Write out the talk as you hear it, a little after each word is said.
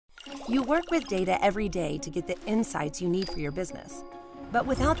You work with data every day to get the insights you need for your business. But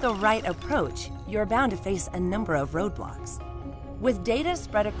without the right approach, you're bound to face a number of roadblocks. With data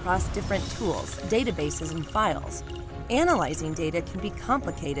spread across different tools, databases, and files, analyzing data can be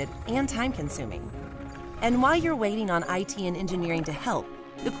complicated and time-consuming. And while you're waiting on IT and engineering to help,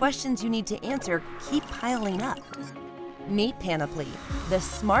 the questions you need to answer keep piling up. Meet Panoply, the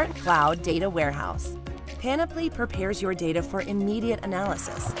smart cloud data warehouse. Panoply prepares your data for immediate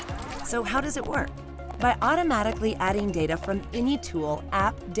analysis. So how does it work? By automatically adding data from any tool,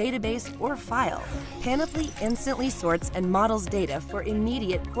 app, database, or file, Panoply instantly sorts and models data for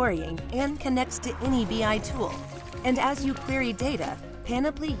immediate querying and connects to any BI tool. And as you query data,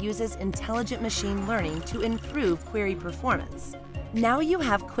 Panoply uses intelligent machine learning to improve query performance. Now you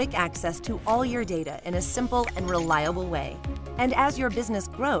have quick access to all your data in a simple and reliable way. And as your business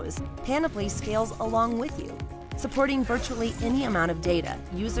grows, Panoply scales along with you, supporting virtually any amount of data,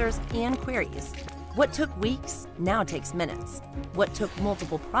 users, and queries. What took weeks now takes minutes. What took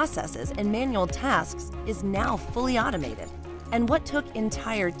multiple processes and manual tasks is now fully automated. And what took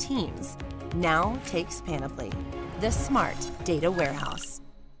entire teams now takes Panoply, the smart data warehouse.